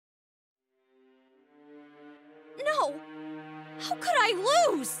No! How could I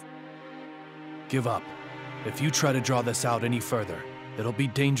lose? Give up. If you try to draw this out any further, it'll be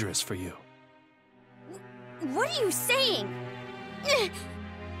dangerous for you. What are you saying?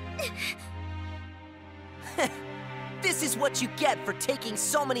 This is what you get for taking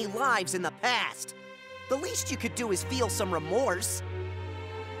so many lives in the past. The least you could do is feel some remorse.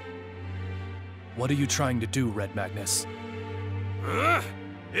 What are you trying to do, Red Magnus?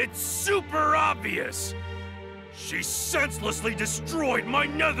 It's super obvious! She senselessly destroyed my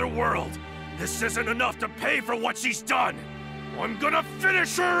netherworld! This isn't enough to pay for what she's done! I'm gonna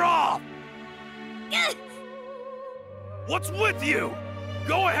finish her off! What's with you?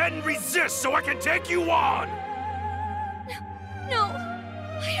 Go ahead and resist so I can take you on! No,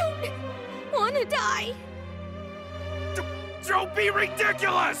 I don't want to die. Don't be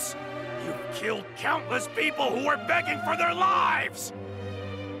ridiculous! You've killed countless people who were begging for their lives!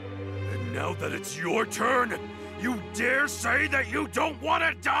 And now that it's your turn, you dare say that you don't want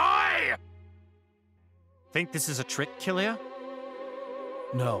to die?! Think this is a trick, Kilia?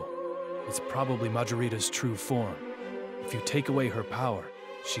 No. It's probably Margarita's true form. If you take away her power,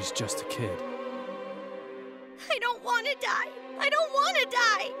 she's just a kid. I don't want to die. I don't want to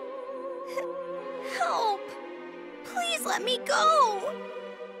die. Help. Please let me go.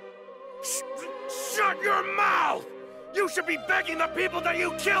 Shut your mouth! You should be begging the people that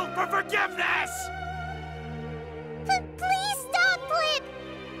you killed for forgiveness! Please stop, Flip!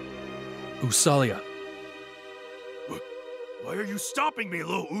 Usalia. Why are you stopping me,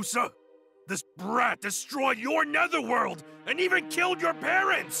 little Usa? This brat destroyed your netherworld and even killed your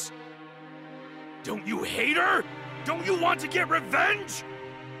parents! Don't you hate her? Don't you want to get revenge?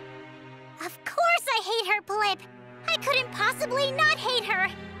 Of course I hate her, Blip! I couldn't possibly not hate her!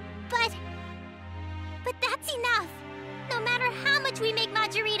 But that's enough! No matter how much we make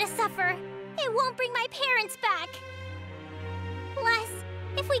Margarita suffer, it won't bring my parents back! Plus,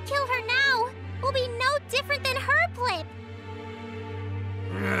 if we kill her now, we'll be no different than her, Blip!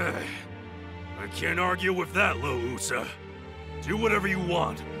 I can't argue with that, little Usa. Do whatever you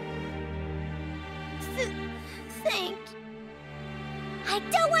want. Thanks. I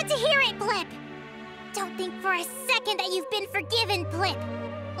don't want to hear it, Blip! Don't think for a second that you've been forgiven, Blip!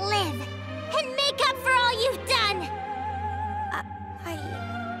 Live, and make up for all you've done!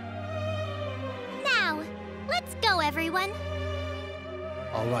 Now, let's go, everyone!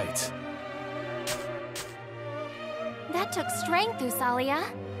 All right. That took strength, Usalia.